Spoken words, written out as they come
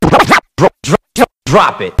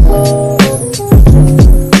Drop it.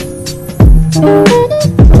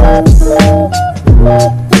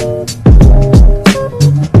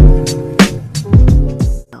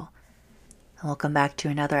 Welcome back to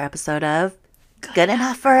another episode of Good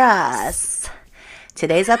Enough for Us.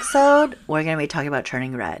 Today's episode, we're going to be talking about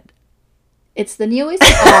Turning Red. It's the newest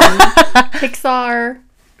Pixar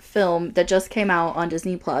film that just came out on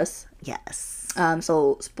Disney Plus. Yes.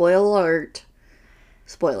 So spoiler alert.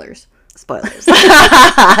 Spoilers.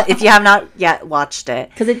 If you have not yet watched it.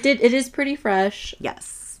 Because it is pretty fresh.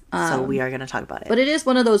 Yes. So we are going to talk about it. But it is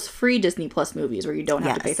one of those free Disney Plus movies where you don't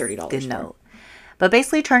have to pay $30. Good note. But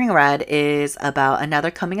basically, Turning Red is about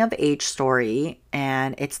another coming-of-age story,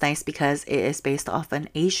 and it's nice because it is based off an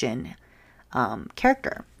Asian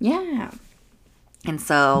character. Yeah. And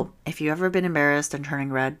so, if you've ever been embarrassed in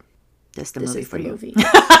Turning Red, this is the movie for you.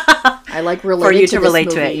 I like relating for you to this relate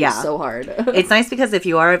movie to it, yeah. so hard. It's nice because if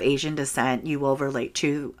you are of Asian descent, you will relate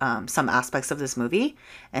to some aspects of this movie,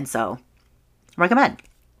 and so recommend.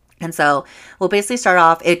 And so we'll basically start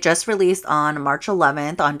off. It just released on March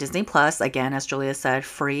 11th on Disney Plus. Again, as Julia said,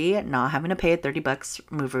 free, not having to pay a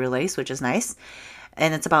 $30 movie release, which is nice.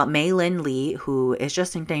 And it's about Mei Lin Lee, who is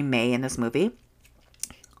just nicknamed Mei in this movie.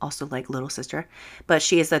 Also like little sister. But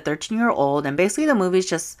she is a 13-year-old. And basically the movie's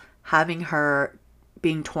just having her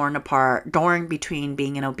being torn between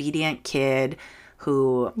being an obedient kid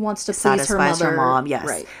who wants to please satisfies her mom. Yes.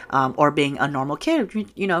 Right. Or being a normal kid.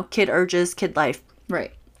 You know, kid urges, kid life.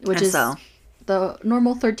 Right. Which is the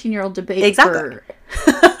normal 13-year-old debate. Exactly.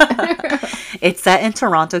 It's set in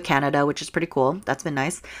Toronto, Canada, which is pretty cool. That's been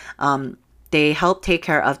nice. They help take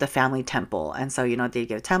care of the family temple. And so, you know, they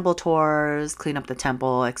give temple tours, clean up the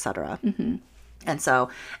temple, etc. Mm-hmm. And so,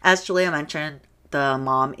 as Julia mentioned, the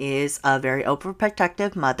mom is a very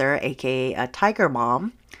overprotective mother, aka a tiger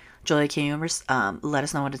mom. Julia, can you let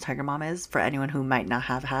us know what a tiger mom is for anyone who might not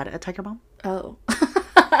have had a tiger mom? Oh.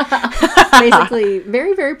 Basically,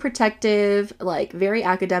 very, very protective, like very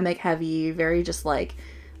academic heavy, very just like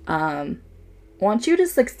wants you to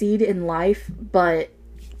succeed in life, but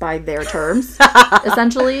by their terms,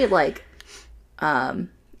 essentially. Like, I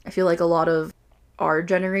feel like a lot of our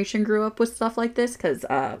generation grew up with stuff like this because,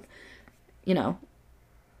 you know,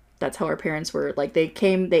 that's how our parents were. Like, they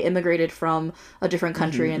immigrated from a different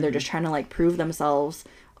country and they're just trying to like prove themselves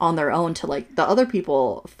on their own to like the other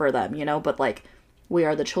people for them, you know, but like we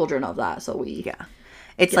are the children of that, so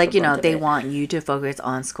it's like, you know, they want you to focus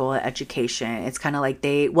on school and education. It's kind of like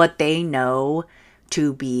what they know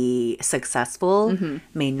to be successful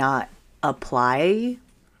may not apply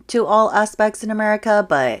to all aspects in America,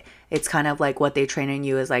 but it's kind of like what they train in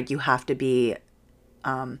you is like you have to be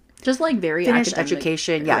just like very finished academic.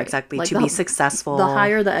 Education, yeah, right. Exactly, like to be successful. The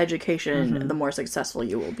higher the education, the more successful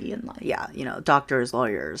you will be in life. Yeah, you know, doctors,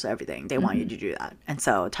 lawyers, everything. They want you to do that. And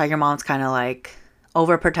so Tiger Mom's kind of like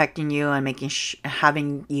overprotecting you and making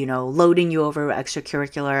having, you know, loading you over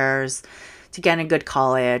extracurriculars to get a good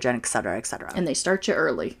college and et cetera, et cetera. And they start you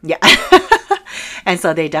early. Yeah. And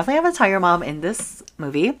so they definitely have a tiger mom in this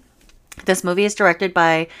movie. This movie is directed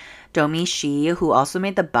by Domi Shi, who also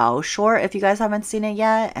made the Bao short, if you guys haven't seen it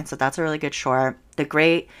yet. And so that's a really good short. But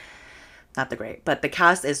the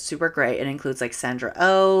cast is super great. It includes like Sandra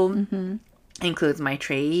Oh. Includes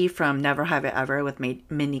Maitreyi from Never Have It Ever with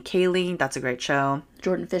Mindy Kaling. That's a great show.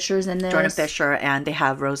 Jordan Fisher's in this. Jordan Fisher, and they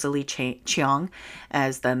have Rosalie Cheong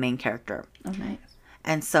as the main character. Oh, nice.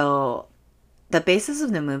 And so the basis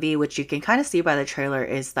of the movie, which you can kind of see by the trailer,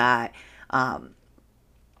 is that so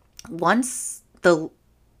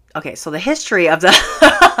the history of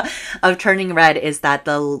the of Turning Red is that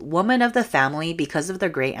the woman of the family, because of their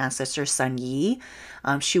great ancestor Sun Yi,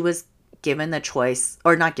 she was given the choice,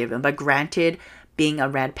 or not given, but granted being a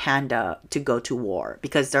red panda to go to war,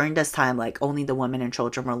 because during this time, like, only the women and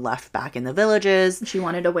children were left back in the villages. She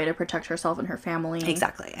wanted a way to protect herself and her family.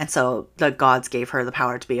 Exactly. And so the gods gave her the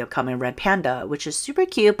power to become a red panda, which is super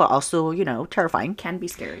cute, but also, you know, terrifying. Can be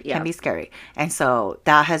scary. Yeah. Can be scary. And so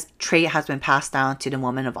trait has been passed down to the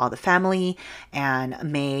woman of all the family. And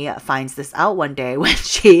Mei finds this out one day when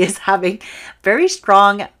she is having very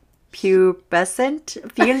strong pubescent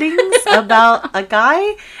feelings about a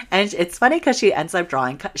guy, and it's funny because she's like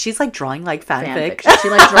drawing like fanfic. She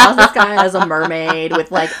like draws this guy as a mermaid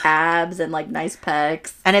with like abs and like nice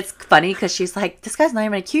pecs, and it's funny because she's like, this guy's not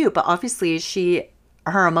even cute, but obviously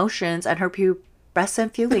her emotions and her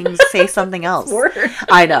pubescent feelings say something else.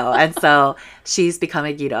 I know. And so she's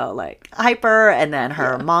becoming, you know, like hyper, and then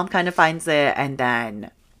her mom kind of finds it, and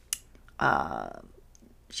then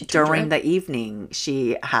during the evening,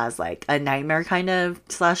 she has like a nightmare kind of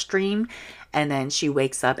 / dream, and then she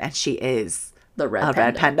wakes up and she is the red A panda.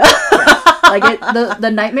 red panda. Like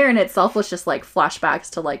the nightmare in itself was just like flashbacks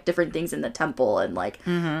to like different things in the temple and like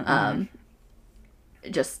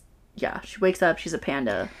just yeah, she wakes up, she's a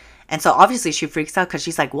panda. And so obviously she freaks out because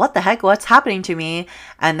she's like, what the heck? What's happening to me?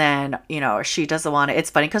 And then, you know, she doesn't want to. It's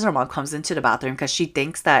funny because her mom comes into the bathroom because she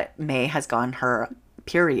thinks that May has gotten her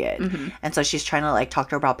period. And so she's trying to like talk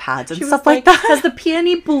to her about pads and She stuff was like that. Has the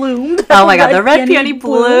peony bloomed? Oh my god, the red peony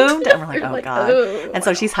bloomed. And we're like, You're oh like, god. oh, And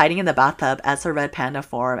so wow. she's hiding in the bathtub as her red panda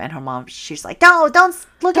form. And her mom, she's like, no, don't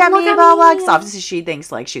look Don't at look me, at blah, blah. me. Because obviously she thinks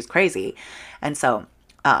like she's crazy. And so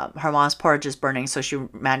her mom's porridge is burning. So she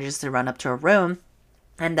manages to run up to her room.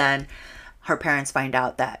 And then her parents find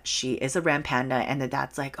out that she is a red panda. And the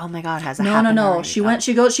dad's like, oh my god, has it happened No.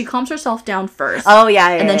 already? She calms herself down first. Oh, yeah.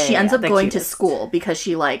 And then she ends up the going to cutest. school because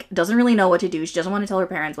she like doesn't really know what to do. She doesn't want to tell her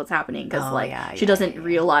parents what's happening because she doesn't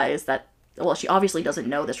realize that. Well, she obviously doesn't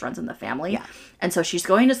know this runs in the family. Yeah. And so she's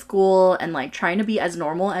going to school and like trying to be as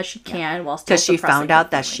normal as she can while still Because she suppressing found her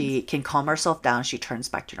out that feelings. she can calm herself down. She turns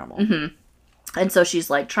back to normal. And so she's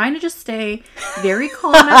like trying to just stay very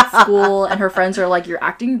calm at school, and her friends are like, "You're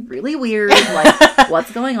acting really weird. Like, what's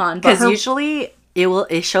going on?" But Because her, usually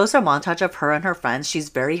it shows a montage of her and her friends. She's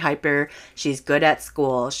very hyper. She's good at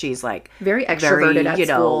school. She's like very extroverted at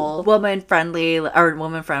school, woman friendly or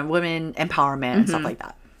woman empowerment and stuff like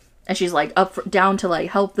that. and she's like down to like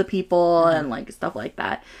help the people and like stuff like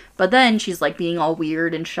that. But then she's like being all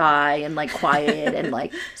weird and shy and like quiet and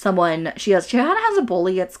like she kind of has a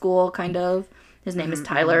bully at school, kind of. His name is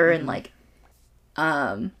Tyler, and like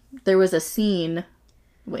there was a scene.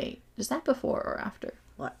 Wait, is that before or after?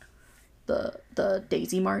 What? The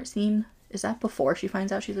Daisy Mart scene? Is that before she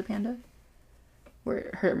finds out she's a panda?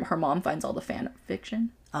 Where her mom finds all the fan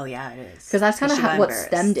fiction? Oh yeah, it is. Because that's kind of She got what embarrassed.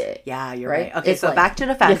 stemmed it. Yeah, you're right? right. Okay, It's so like- back to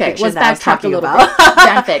the fan fiction let's that I was backtrack talking a little about. bit.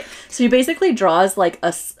 Fanfic. So she basically draws like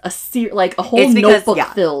a whole It's because, notebook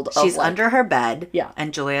yeah, filled of she's like, under her bed. Yeah.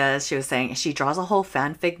 And Julia, she was saying, she draws a whole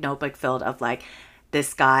fanfic notebook filled of like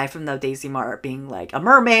this guy from the Daisy Mart being like a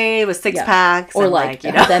mermaid with six packs. or and, like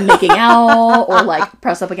you know. them making out, or like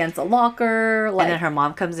press up against a locker. Like And then her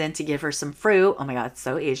mom comes in to give her some fruit. Oh my god, it's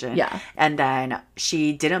so Asian. Yeah. And then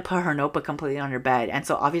she didn't put her notebook completely on her bed. And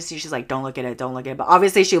so obviously she's like, don't look at it, don't look at it. But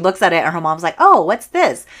obviously she looks at it and her mom's like, oh, what's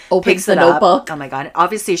this? Opens Picks the it up. notebook. Oh my god.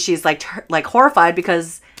 Obviously she's like horrified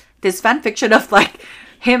because this fan fiction of like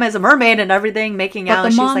him as a mermaid and everything making out. the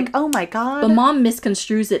And she's mom- like, oh my god. the mom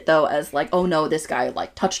misconstrues it though as like, oh no, this guy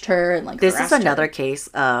like touched her and like This is harassed her. another case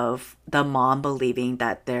of the mom believing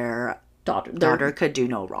that their daughter could do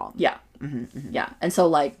no wrong. Yeah. Yeah. And so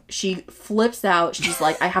like she flips out. She's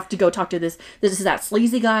like, I have to go talk to this is that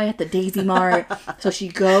sleazy guy at the Daisy Mart. So she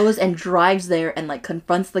goes and drives there and like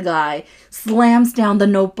confronts the guy, slams down the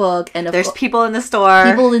notebook, and of There's course, people in the store.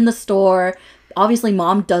 people in the store. Obviously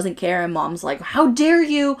mom doesn't care, and mom's like, how dare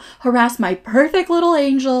you harass my perfect little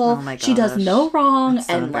angel. Oh my She does gosh. no wrong. That's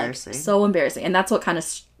so and like embarrassing. so embarrassing. And that's what kind of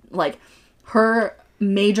like her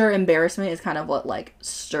major embarrassment is kind of what like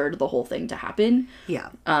stirred the whole thing to happen.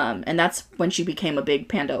 Yeah. And that's when she became a big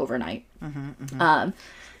panda overnight.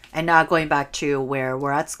 And now going back to where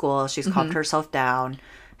we're at school, she's calmed herself down.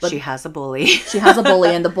 She has a bully. She has a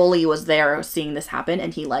bully, and the bully was there seeing this happen,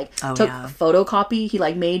 and he like took yeah. photocopy. He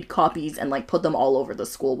like made copies and like put them all over the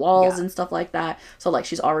school walls and stuff like that. So like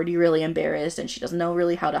she's already really embarrassed, and she doesn't know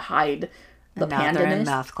really how to hide the Now they're in pandaness.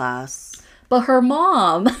 math class. But her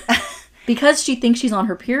mom, because she thinks she's on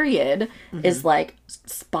her period, is like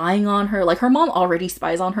spying on her. Like her mom already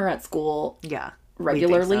spies on her at school. Yeah.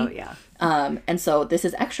 Regularly? We think so, yeah. And so this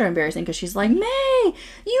is extra embarrassing because she's like, May,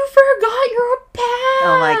 you forgot your pads.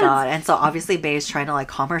 Oh my god. And so obviously May's trying to like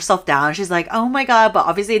calm herself down. She's like, oh my god, but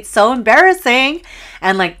obviously it's so embarrassing.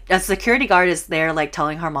 And like a security guard is there like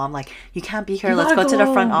telling her mom like, you can't be here. You Let's go gotta to the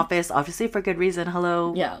go." front office. Obviously for good reason.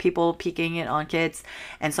 Hello. Yeah. People peeking it on kids.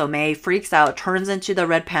 And so May freaks out, turns into the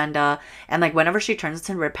red panda. And like whenever she turns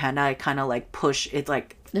into red panda, it kind of like There's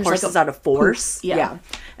like forces a out of force. poof. Yeah.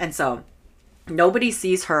 And so nobody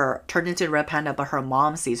sees her turn into a red panda, but her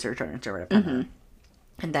mom sees her turn into a red panda.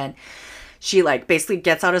 And then she like basically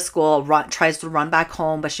gets out of school, tries to run back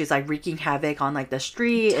home, but she's like wreaking havoc on like the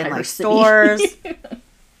street and Entire like city. stores.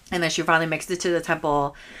 And then she finally makes it to the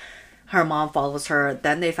temple. Her mom follows her.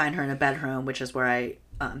 Then they find her in a bedroom, which is where I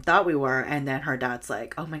thought we were. And then her dad's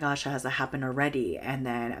like, oh my gosh, has it happened already? And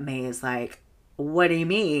then May is like, what do you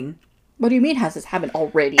mean? What do you mean has this happened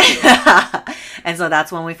already? And so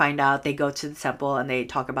that's when we find out. They go to the temple and they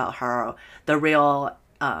talk about her, the real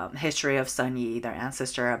history of Sun Yi, their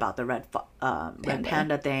ancestor, about the red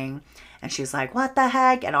panda thing. And she's like, what the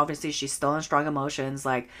heck? And obviously she's still in strong emotions,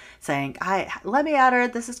 like saying, let me at her.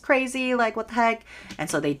 This is crazy. Like, what the heck? And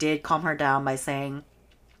so they did calm her down by saying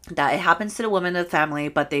that it happens to the woman in the family,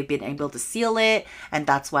 but they've been able to seal it. And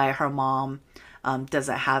that's why her mom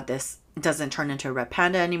doesn't turn into a red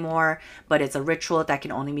panda anymore. But it's a ritual that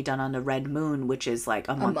can only be done on the red moon, which is like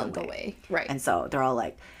a month away. Right. And so they're all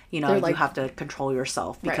like, you have to control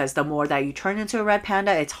yourself, because the more that you turn into a red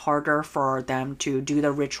panda, it's harder for them to do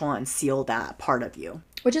the ritual and seal that part of you.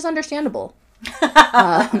 Which is understandable.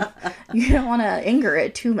 You don't want to anger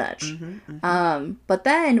it too much. But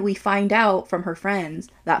then we find out from her friends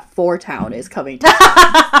that Four Town is coming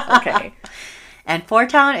to Okay. And Four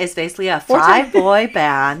Town is basically a 5-boy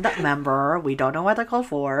band member. We don't know what they're called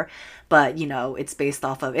for, but, it's based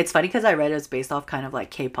off of... It's funny because I read it's based off kind of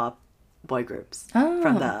like K-pop boy groups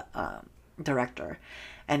from the director.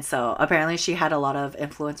 And so apparently she had a lot of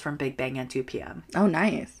influence from Big Bang and 2PM. Oh,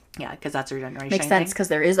 nice. Yeah, because that's her generation. Makes sense, because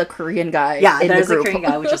there is a Korean guy. Yeah, there's a Korean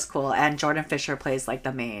guy, which is cool. And Jordan Fisher plays like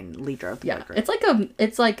the main leader of the group.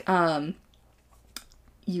 It's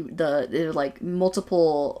like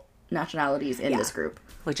multiple nationalities in this group,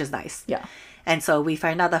 which is nice. Yeah. And so we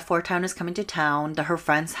find out that Four Town is coming to town. Her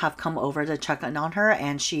friends have come over to check in on her,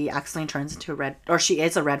 and she accidentally turns into she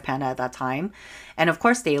is a red panda at that time. And of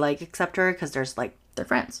course they accept her because there's they're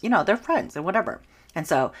friends. They're friends and whatever. And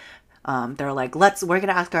so they're like, we're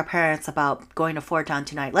gonna ask our parents about going to Four Town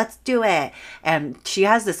tonight. Let's do it. And she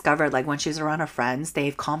has discovered, when she's around her friends,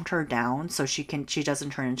 they've calmed her down so she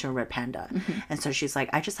doesn't turn into a red panda. And so she's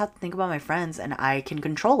like, I just have to think about my friends and I can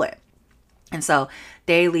control it. And so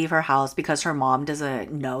they leave her house because her mom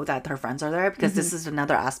doesn't know that her friends are there, because this is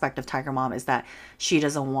another aspect of Tiger Mom, is that she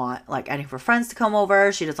doesn't want any of her friends to come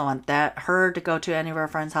over. She doesn't want her to go to any of her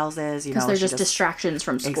friends' houses. Because they're just distractions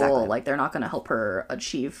from school. Exactly. They're not going to help her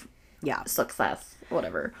achieve success,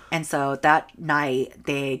 whatever. And so that night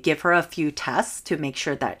they give her a few tests to make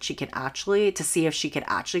sure that she can to see if she can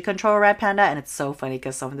actually control a red panda. And it's so funny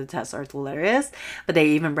because some of the tests are hilarious, but they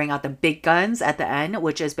even bring out the big guns at the end,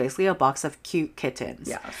 which is basically a box of cute kittens.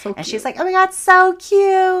 Yeah, so cute. And she's like, oh my god, so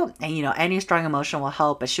cute. And any strong emotion will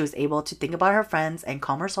help, but she was able to think about her friends and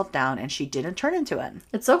calm herself down, and she didn't turn into it.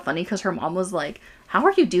 It's so funny because her mom was like, how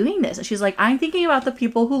are you doing this? And she's like, I'm thinking about the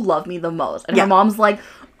people who love me the most. And her mom's like,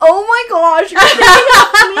 oh my gosh, you're thinking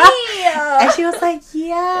of me. And she was like,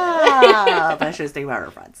 yeah. But she was thinking about her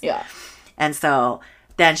friends. Yeah. And so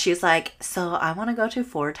then she's like, so I want to go to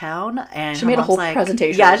Four Town. And she made a whole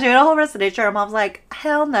presentation. Yeah, she made a whole presentation. Her mom's like,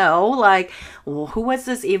 hell no. Who's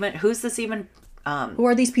this even? Who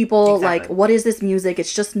are these people? Exactly. What is this music?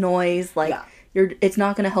 It's just noise. It's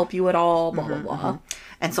not going to help you at all. Blah, blah, blah.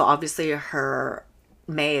 And so obviously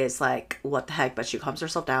May is like, what the heck? But she calms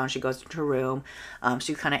herself down. She goes into her room.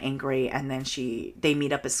 She's kind of angry. And then they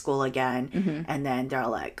meet up at school again. And then they're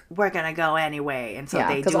like, we're going to go anyway. And so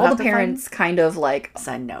they do, because all the parents kind of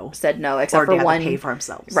said no, except for one. To pay for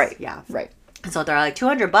themselves. Right. Yeah. Right. And so they're like,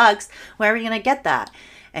 $200. Where are we going to get that?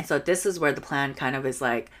 And so this is where the plan kind of is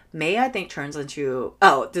like, May, I think, turns into,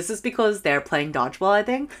 this is because they're playing dodgeball, I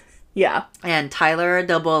think. Yeah. And Tyler,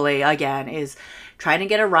 the bully, again, is trying to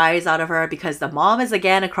get a rise out of her because the mom is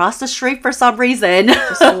again across the street for some reason.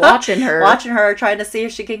 Just watching her, trying to see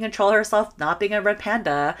if she can control herself not being a red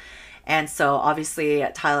panda. And so obviously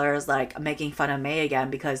Tyler is making fun of May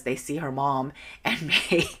again because they see her mom, and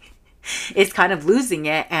May is kind of losing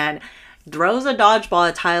it and throws a dodgeball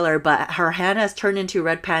at Tyler, but her hand has turned into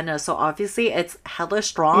red panda, so obviously it's hella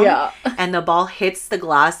strong. Yeah. And the ball hits the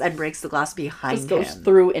glass and breaks the glass behind him. Just goes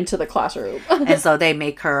through into the classroom. And so they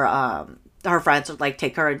make her her friends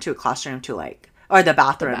take her into a classroom or the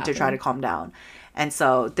bathroom to try to calm down. And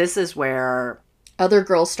so this is where other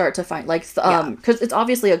girls start to find because it's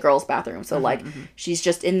obviously a girls' bathroom, so she's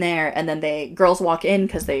just in there, and then girls walk in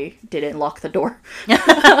because they didn't lock the door.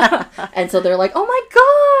 And so they're like, oh my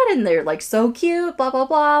god, and they're so cute, blah blah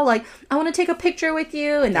blah, I want to take a picture with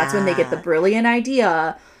you. And that's when they get the brilliant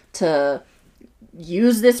idea to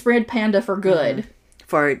use this red panda for good.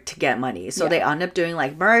 To get money. So they end up doing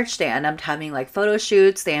merch, they end up having photo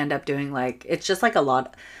shoots, they end up doing it's just a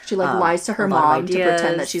lot. She lies to her mom to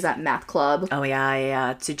pretend that she's at math club. Oh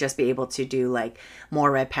yeah, to just be able to do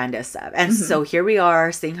more red panda stuff. And so here we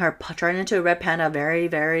are seeing her turn into a red panda very,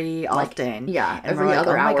 very often. Yeah, and every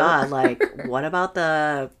other hour. Oh my god, what about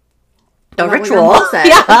the the About what your ritual. mom said.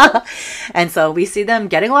 Yeah. And so we see them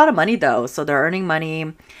getting a lot of money though. So they're earning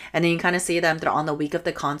money. And then you kind of see them, they're on the week of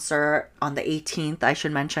the concert on the 18th, I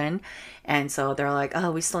should mention. And so they're like,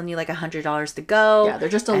 oh, we still need like $100 to go. Yeah, they're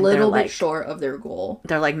just a And little they're, bit like, short of their goal.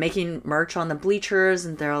 they're like making merch on the bleachers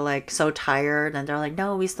and they're like so tired and they're like,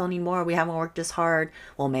 no, we still need more. We haven't worked this hard.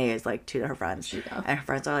 Well, May is like to her friends. Yeah. And her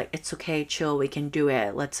friends are like, it's okay, chill, we can do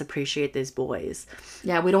it. Let's appreciate these boys.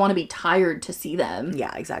 Yeah, we don't want to be tired to see them.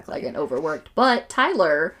 Yeah, exactly. Like, and overworked. But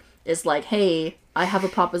Tyler is like, hey, I have a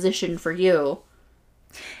proposition for you.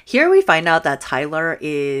 Here we find out that Tyler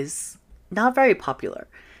is not very popular.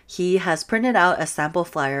 He has printed out a sample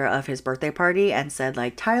flyer of his birthday party and said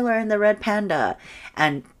like Tyler and the Red Panda.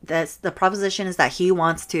 And that's the proposition is that he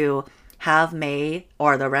wants to have May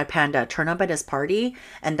or the Red Panda turn up at his party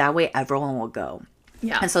and that way everyone will go.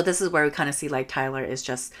 Yeah. And so this is where we kind of see like Tyler is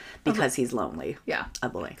just because he's lonely. Yeah. A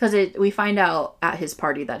boy. Because we find out at his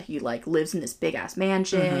party that he like lives in this big ass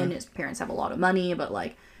mansion. His parents have a lot of money, but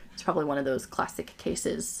like it's probably one of those classic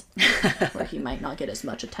cases where he might not get as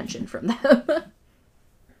much attention from them.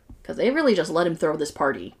 Because they really just let him throw this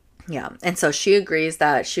party. Yeah. And so she agrees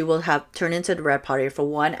that she will have turned into the Red Party for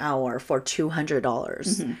 1 hour for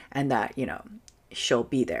 $200 and that, you know, she'll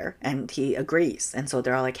be there. And he agrees. And so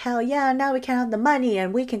they're all like, hell yeah, now we can have the money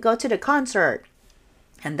and we can go to the concert.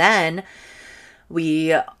 And then we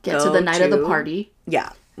Get to the night of the party.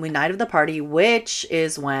 Yeah. Night of the party, which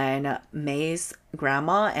is when May's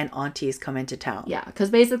grandma and aunties come into town. Yeah, because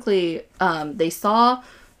basically they saw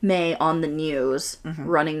May on the news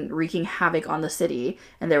wreaking havoc on the city,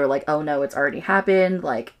 and they were like, oh no, it's already happened,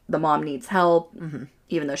 like the mom needs help,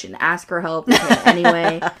 even though she didn't ask for help, they came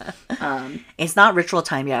anyway. It's not ritual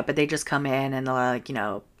time yet, but they just come in and they're like, you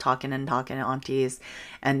know, talking to aunties,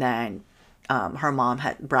 and then her mom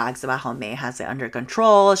brags about how May has it under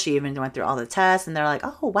control. She even went through all the tests, and they're like,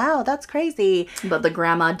 oh wow, that's crazy. But the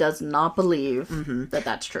grandma does not believe that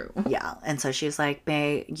that's true. Yeah. And so she's like,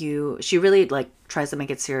 May, she really like tries to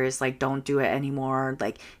make it serious, like don't do it anymore,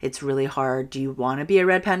 like it's really hard, do you want to be a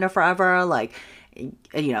red panda forever, like,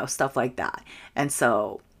 you know, stuff like that. And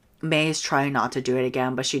so May's trying not to do it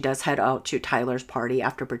again, but she does head out to Tyler's party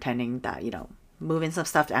after pretending that, you know, moving some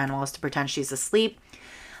stuffed animals to pretend she's asleep.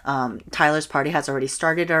 Tyler's party has already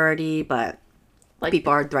started but like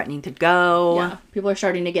people are threatening to go. Yeah, people are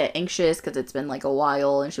starting to get anxious because it's been like a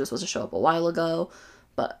while and she was supposed to show up a while ago.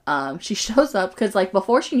 But she shows up because like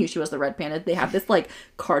before she knew she was the red panda, they have this like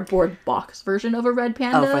cardboard box version of a red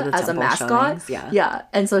panda as a mascot. Showings, yeah,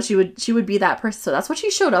 and so she would be that person. So that's what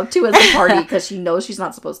she showed up to as a party because she knows she's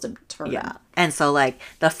not supposed to turn. Yeah, and so like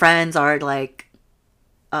the friends are like,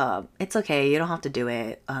 it's okay, you don't have to do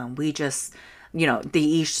it. We just, you know, they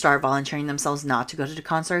each start volunteering themselves not to go to the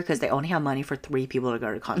concert because they only have money for 3 people to go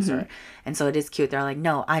to the concert. And so it is cute. They're like,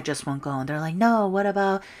 no, I just won't go. And they're like, no, what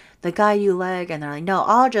about the guy you like? And they're like, no,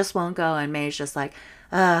 I just won't go. And May's just like,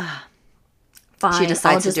 fine. She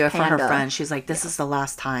decides to do it for her friend. She's like, this is the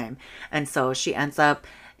last time. And so she ends up,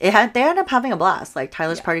 they end up having a blast. Like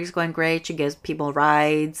Tyler's party's going great. She gives people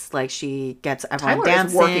rides. Like she gets everyone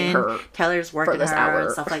dancing. Tyler's working this her hour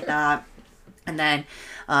and stuff like that. And then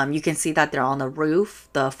you can see that they're on the roof,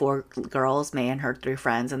 the 4 girls, May and her 3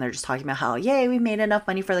 friends, and they're just talking about how, yay, we made enough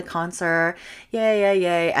money for the concert. Yay, yay,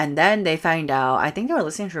 yay. And then they find out, I think they were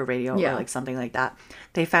listening to a radio or like something like that.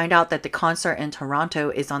 They found out that the concert in Toronto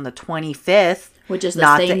is on the 25th. Which is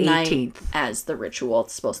not same the 18th. night as the ritual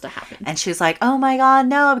is supposed to happen. And she's like, oh my God,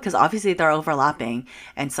 no, because obviously they're overlapping.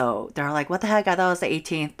 And so they're like, what the heck? I thought it was the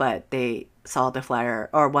 18th, but they saw the flyer,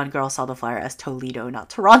 or one girl saw the flyer as Toledo, not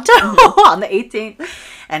Toronto, on the 18th.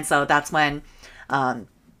 And so that's when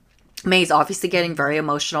May's obviously getting very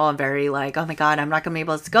emotional and very like, oh my God, I'm not going to be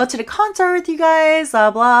able to go to the concert with you guys,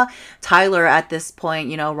 blah, blah. Tyler at this point,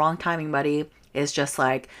 you know, wrong timing, buddy, is just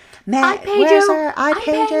like, man, I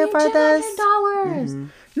paid you for this. $200.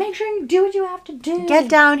 Make sure you do what you have to do. Get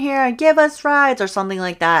down here and give us rides or something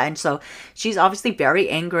like that. And so she's obviously very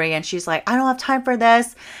angry and she's like, I don't have time for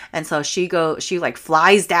this. And so she like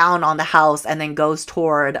flies down on the house and then goes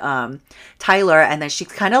toward Tyler, and then she's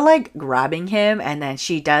kind of like grabbing him, and then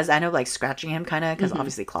she does end up like scratching him kind of because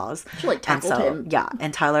obviously claws. She like tackled him. Yeah,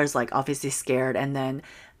 and Tyler's like obviously scared, and then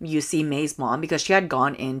you see May's mom, because she had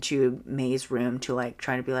gone into May's room to like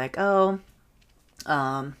try to be like, oh,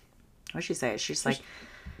 what'd she say? She's like,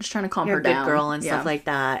 just trying to calm you're her a good down. girl and stuff like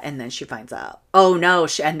that. And then she finds out, oh no.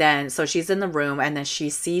 And then, so she's in the room and then she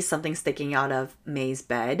sees something sticking out of May's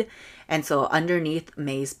bed. And so underneath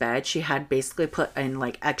May's bed, she had basically put in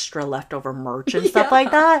like extra leftover merch and stuff like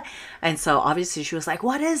that. And so obviously she was like,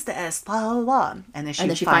 what is this? Blah, blah, blah. And then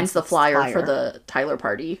she finds the flyer for the Tyler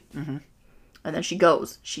party. And then she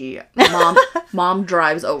goes. Mom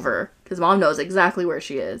drives over because mom knows exactly where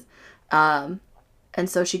she is. And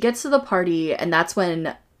so she gets to the party, and that's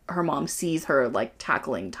when her mom sees her, like,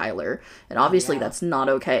 tackling Tyler. And obviously that's not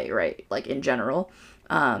okay, right? Like, in general.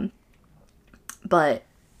 But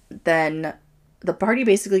then the party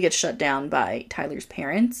basically gets shut down by Tyler's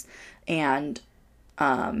parents, and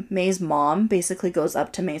May's mom basically goes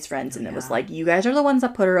up to May's friends and it was like, you guys are the ones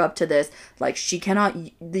that put her up to this. Like, she cannot,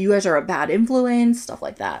 you guys are a bad influence, stuff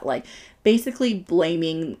like that. Like, basically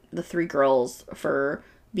blaming the three girls for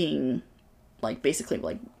being, like, basically,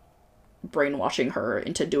 like, brainwashing her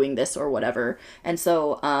into doing this or whatever. And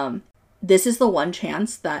so, this is the one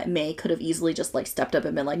chance that May could have easily just, like, stepped up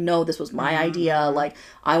and been like, no, this was my idea. Like,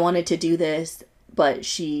 I wanted to do this. But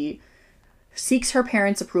she seeks her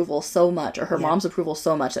parents' approval so much, or her mom's approval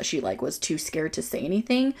so much, that she, like, was too scared to say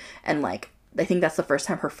anything. And, like, I think that's the first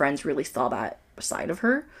time her friends really saw that side of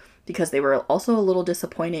her, because they were also a little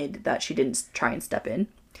disappointed that she didn't try and step in.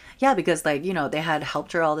 Yeah, because, like, you know, they had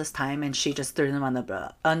helped her all this time and she just threw them on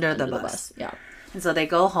the under the bus. Yeah. And so they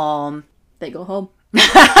go home. They go home.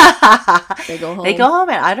 They go home,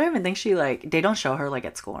 and I don't even think she, like, they don't show her, like,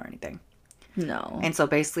 at school or anything. No. And so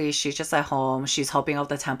basically she's just at home. She's helping out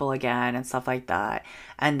the temple again and stuff like that.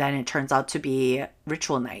 And then it turns out to be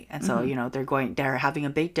ritual night. And so, you know, they're having a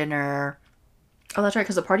big dinner. Oh, that's right.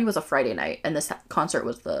 Because the party was a Friday night and this concert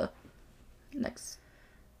was the next.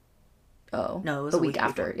 Oh, no, it was the a week week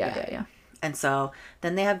after. before. Yeah. And so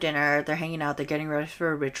then they have dinner. They're hanging out. They're getting ready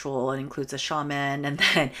for a ritual. It includes a shaman and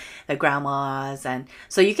then the grandmas. And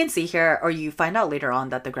so you can see here, or you find out later on,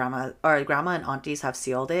 that the grandma and aunties have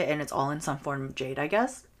sealed it, and it's all in some form of jade, I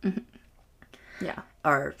guess. Yeah.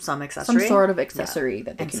 Or some accessory. Some sort of accessory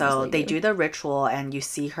that they and can so easily they do the ritual, and you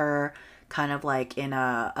see her kind of like in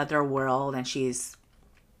a other world, and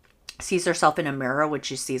sees herself in a mirror, which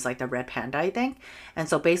she sees like the red panda, I think. And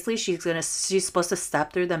so basically she's supposed to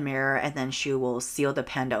step through the mirror, and then she will seal the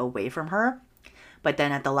panda away from her. But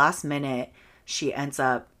then at the last minute, she ends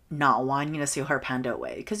up not wanting to seal her panda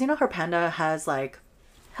away, because, you know, her panda has, like,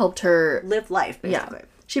 helped her live life, basically. Yeah.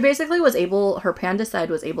 She basically her panda side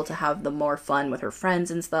was able to have the more fun with her friends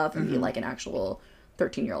and stuff and be like an actual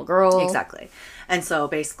 13-year-old girl. Exactly. And so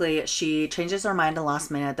basically she changes her mind the last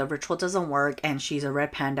minute. The ritual doesn't work, and she's a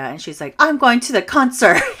red panda, and she's like, I'm going to the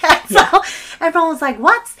concert. And so everyone was like,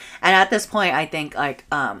 what? And at this point, I think, like,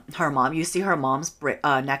 her mom, you see her mom's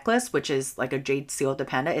necklace, which is like a jade seal of the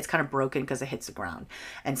panda. It's kind of broken because it hits the ground.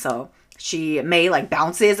 And so May, like,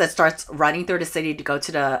 bounces and starts running through the city to go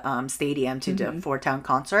to the stadium to the Four Town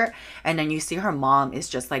concert. And then you see her mom is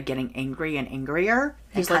just, like, getting angry and angrier.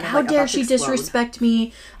 He's like, how dare she disrespect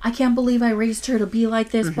me? I can't believe I raised her to be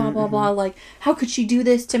like this, blah, blah, blah. Like, how could she do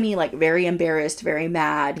this to me? Like, very embarrassed, very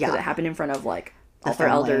mad, because it happened in front of, like, all her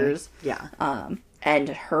elders. Yeah. And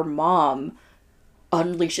her mom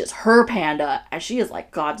unleashes her panda, and she is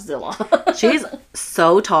like Godzilla. She's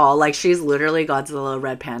so tall, like, she's literally Godzilla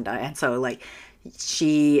red panda. And so, like,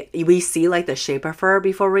 we see, like, the shape of her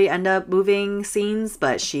before we end up moving scenes,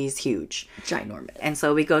 but she's huge, ginormous. And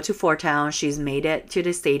so we go to Four Town. She's made it to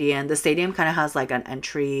the stadium. The stadium kind of has, like, an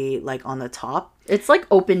entry, like, on the top. It's like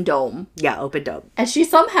open dome. Yeah, open dome. And she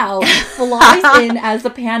somehow flies in as a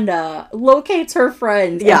panda, locates her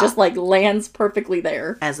friends, and just, like, lands perfectly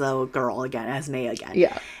there. As a girl again, as May again.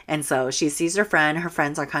 Yeah. And so she sees her friend. Her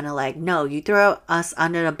friends are kind of like, no, you throw us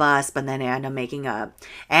under the bus, but then they end up making up.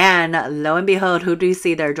 And lo and behold, who do you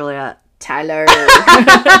see there, Julia? Tyler.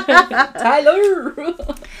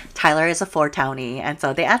 Tyler is a Four Townie, and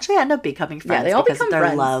so they actually end up becoming friends. Yeah, they all because become of their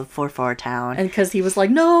friends. love for Four Town. And because he was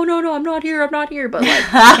like, no, I'm not here. But, like,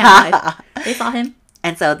 can't hide. They saw him.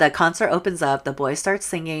 And so the concert opens up. The boys start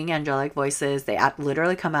singing angelic voices. They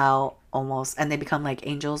literally come out almost, and they become like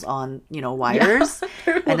angels on, you know, wires.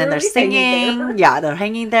 Yeah, and then they're singing. Yeah, they're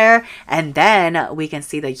hanging there. And then we can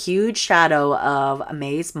see the huge shadow of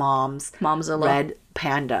May's mom's red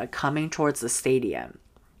panda coming towards the stadium.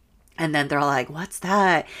 And then they're like, what's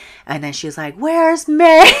that? And then she's like, where's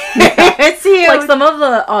May? It's you. Like, some of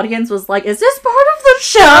the audience was like, is this part of the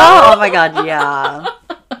show? Oh my god, yeah.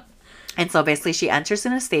 And so basically she enters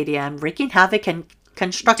in a stadium, wreaking havoc and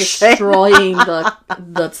construction. Destroying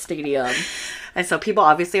the stadium. And so people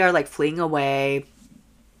obviously are, like, fleeing away.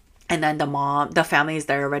 And then the family is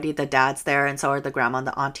there already. The dad's there, and so are the grandma and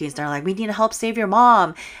the aunties. They're like, we need to help save your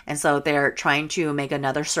mom. And so they're trying to make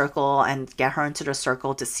another circle and get her into the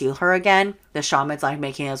circle to seal her again. The shaman's, like,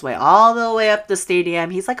 making his way all the way up the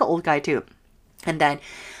stadium. He's like an old guy too. And then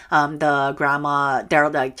the grandma, they're,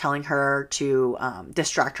 like, telling her to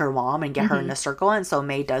distract her mom and get her in a circle. And so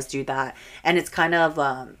May does do that. And it's kind of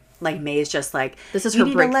like May's just like, This is you her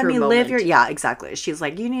need to let me breakthrough live your, moment. yeah, exactly. She's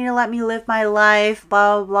like, you need to let me live my life,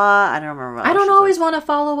 blah, blah, blah. I don't remember what I else don't she always said. want to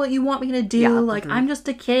follow what you want me to do. Yeah, Like, I'm just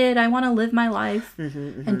a kid. I want to live my life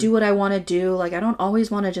and do what I want to do. Like, I don't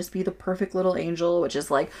always want to just be the perfect little angel, which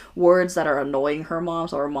is like words that are annoying her mom.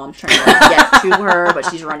 So her mom's trying to like, get to her, but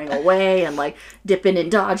she's running away and like dipping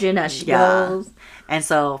and dodging as she goes. And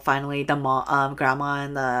so finally the mom, grandma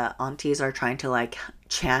and the aunties are trying to like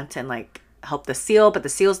chant and like help the seal, but the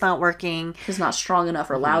seal's not working. She's not strong enough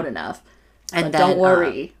or loud enough. And But then, don't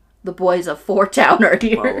worry. The boys of Fort Town are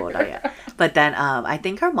here. Whoa, not yet. But then I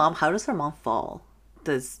think her mom, how does her mom fall?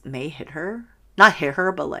 Does May hit her? Not hit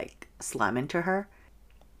her, but like slam into her?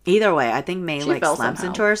 Either way, I think May She like fell slams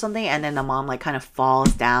somehow. into her or something, and then the mom like kind of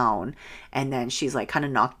falls down, and then she's like kind of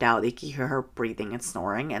knocked out. You can hear her breathing and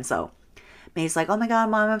snoring, and so May's like, "Oh my god,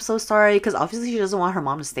 mom, I'm so sorry," because obviously she doesn't want her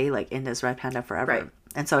mom to stay like in this red panda forever. Right.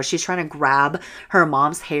 And so she's trying to grab her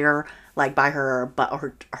mom's hair like by her butt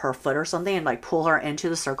or her foot or something, and like pull her into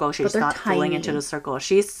the circle. She's they're not pulling into tiny. the circle.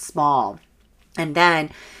 She's small, and then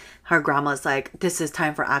her grandma's like, this is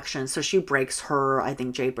time for action. So she breaks her, I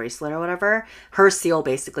think, jade bracelet or whatever, her seal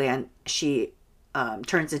basically, and she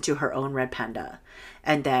turns into her own red panda.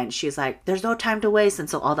 And then she's like, there's no time to waste. And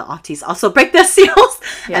so all the aunties also break the seals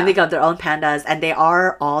and they got their own pandas. And they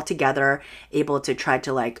are all together able to try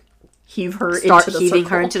to like Heave her start into the heaving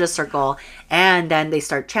circle. her into the circle, and then they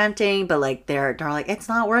start chanting, but like they're like, it's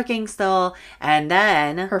not working still. And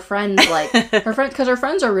then Her friends like because her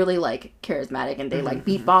friends are really like charismatic and they like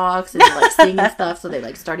beatbox and like sing and stuff, so they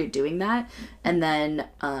like started doing that, and then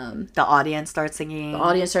the audience starts singing. the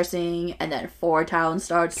audience starts singing, and then Four Town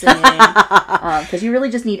starts singing, because you really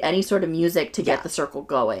just need any sort of music to get the circle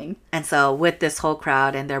going. And so with this whole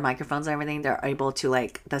crowd and their microphones and everything, they're able to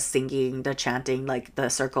like the singing, the chanting, like the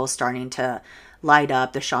circle starting to light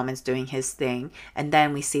up, the shaman's doing his thing, and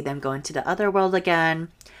then we see them go into the other world again.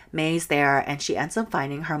 May's there, and she ends up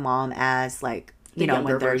finding her mom as like, you know,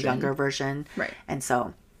 younger when they're version. younger version. Right. And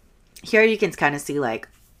so here you can kind of see like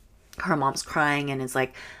her mom's crying and it's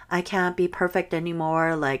like, I can't be perfect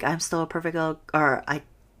anymore, like I'm still a perfect or I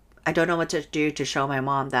don't know what to do to show my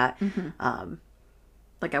mom that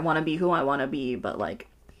Like, I want to be who I want to be, but like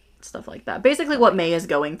stuff like that. Basically what May is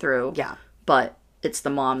going through. Yeah. But it's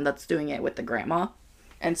the mom that's doing it with the grandma.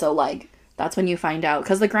 And so like that's when you find out,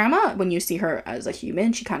 because the grandma, when you see her as a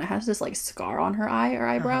human, she kind of has this like scar on her eye or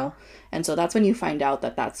eyebrow. And so that's when you find out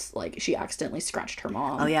that that's like she accidentally scratched her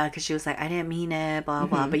mom. Oh yeah, because she was like, I didn't mean it, blah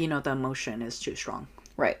blah. But you know, the emotion is too strong.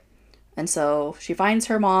 Right. And so she finds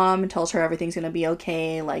her mom and tells her everything's going to be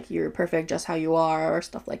okay. Like, you're perfect just how you are, or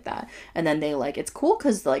stuff like that. And then they, like, it's cool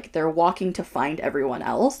because, like, they're walking to find everyone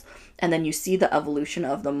else. And then you see the evolution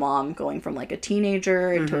of the mom going from, like, a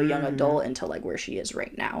teenager into a young adult into, like, where she is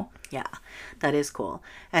right now. Yeah, that is cool.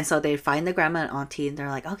 And so they find the grandma and auntie and they're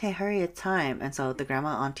like, okay, hurry, it's time. And so the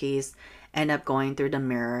grandma and aunties end up going through the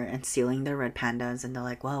mirror and sealing their red pandas. And they're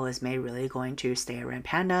like, well, is May really going to stay a red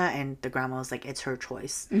panda? And the grandma was like, it's her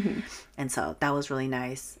choice. And so that was really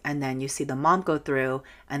nice. And then you see the mom go through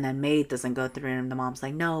and then May doesn't go through. And the mom's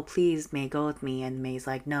like, no, please, May, go with me. And May's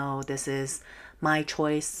like, no, this is my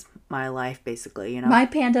choice, my life, basically, you know? My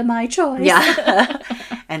panda, my choice. Yeah.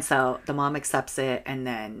 And so the mom accepts it and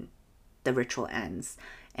then the ritual ends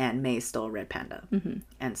and May's still a red panda.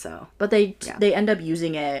 And so But they end up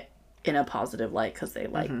using it in a positive light because they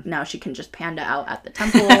like now she can just panda out at the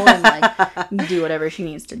temple and like do whatever she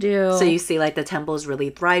needs to do. so you see like the temple is really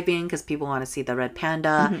thriving because people want to see the red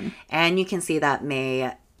panda. And you can see that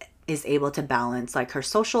May is able to balance like her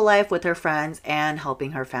social life with her friends and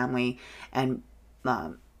helping her family and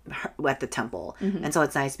at the temple. And so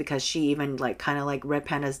it's nice because she even like kind of like red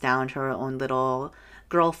pandas down to her own little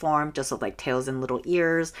girl form, just with like tails and little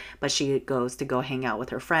ears, but she goes to go hang out with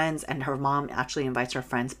her friends, and her mom actually invites her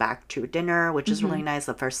friends back to dinner, which is really nice,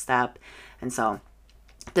 the first step. And so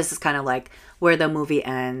this is kind of like where the movie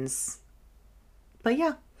ends. But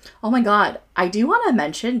yeah. Oh my god, I do want to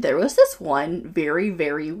mention there was this one very,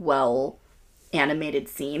 very well animated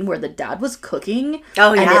scene where the dad was cooking.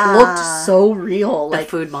 Oh, and yeah. it looked so real. The like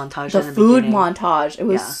food montage the in the food beginning. montage. It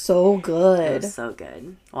was Yeah. so good. It was so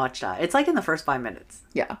good. Watch that. It's like in the first 5 minutes.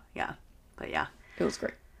 Yeah, Yeah. But yeah. it was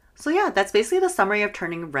great. So yeah, that's basically the summary of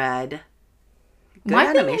Turning Red. Good My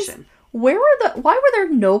thing animation. is, why were there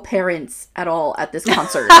no parents at all at this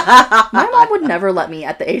concert? My mom would never let me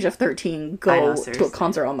at the age of 13 I know, go to a seriously.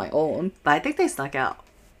 concert on my own. But I think they snuck out.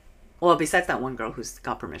 Well, besides that one girl who's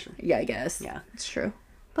got permission. Yeah, I guess. Yeah. It's true.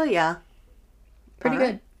 But yeah. Pretty All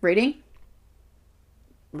right. good. Rating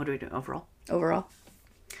What do we do overall? overall.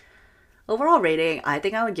 Overall rating, I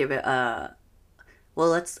think I would give it a Well,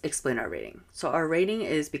 let's explain our rating. So our rating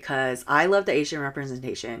is because I love the Asian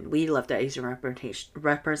representation. We love the Asian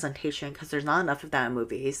representation because there's not enough of that in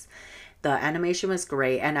movies. The animation was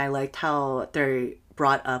great, and I liked how they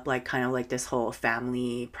brought up like kind of like this whole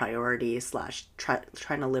family priority slash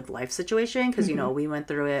trying to live life situation because you know we went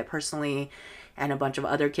through it personally, and a bunch of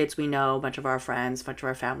other kids we know, a bunch of our friends, a bunch of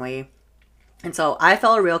our family, and so I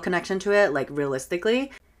felt a real connection to it, like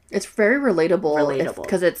realistically. It's very relatable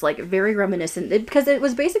because it's like very reminiscent because it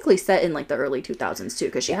was basically set in like the early 2000s too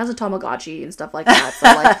because she has a Tamagotchi and stuff like that. So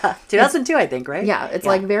like 2002, I think, right? Yeah, it's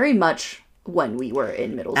like very much when we were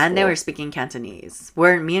in middle school. And they were speaking Cantonese.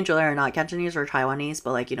 Where me and Julia are not Cantonese or Taiwanese,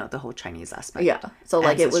 but like, you know, the whole Chinese aspect. Yeah. So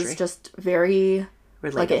like it was just very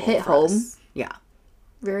relatable, like it hit home. Yeah.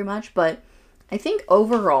 Very much. But I think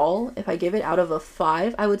overall, if I give it out of a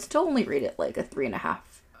 5, I would still only rate it like a 3.5.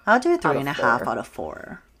 I'll do a 3.5 out of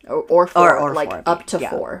 4. Or 4. Or like 4, up to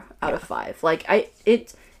 4 out of 5. Like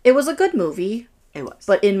it was a good movie. It was.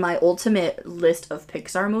 But in my ultimate list of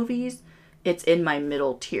Pixar movies, it's in my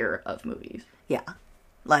middle tier of movies. Yeah.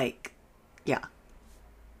 Like, yeah.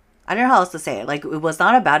 I don't know how else to say it. Like, it was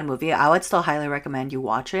not a bad movie. I would still highly recommend you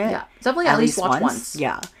watch it. Yeah. Definitely at least watch once.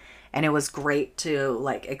 Yeah. And it was great to,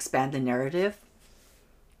 like, expand the narrative.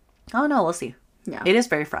 Oh, no, we'll see. Yeah. It is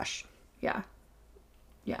very fresh. Yeah.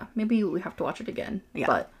 Yeah. Maybe we have to watch it again. Yeah.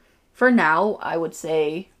 But for now, I would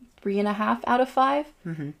say 3.5 out of 5.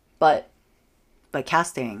 Mm-hmm. But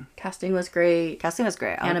casting was great. Casting was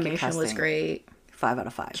great. Animation was great. 5 out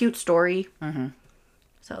of 5. Cute story. Mm-hmm.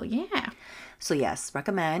 So, yeah. So, yes,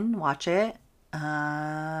 recommend. Watch it.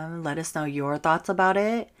 Let us know your thoughts about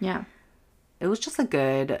it. Yeah. It was just a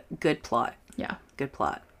good plot. Yeah. Good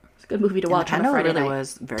plot. It's a good movie to watch on a Friday night.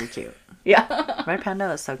 Was very cute. Yeah. Red Panda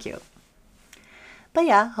was so cute. But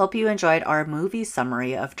yeah, hope you enjoyed our movie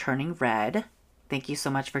summary of Turning Red. Thank you so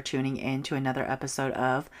much for tuning in to another episode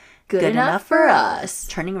of Good Enough for Us.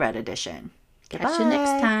 Turning Red edition. Catch you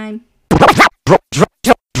next time.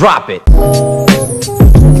 Drop it.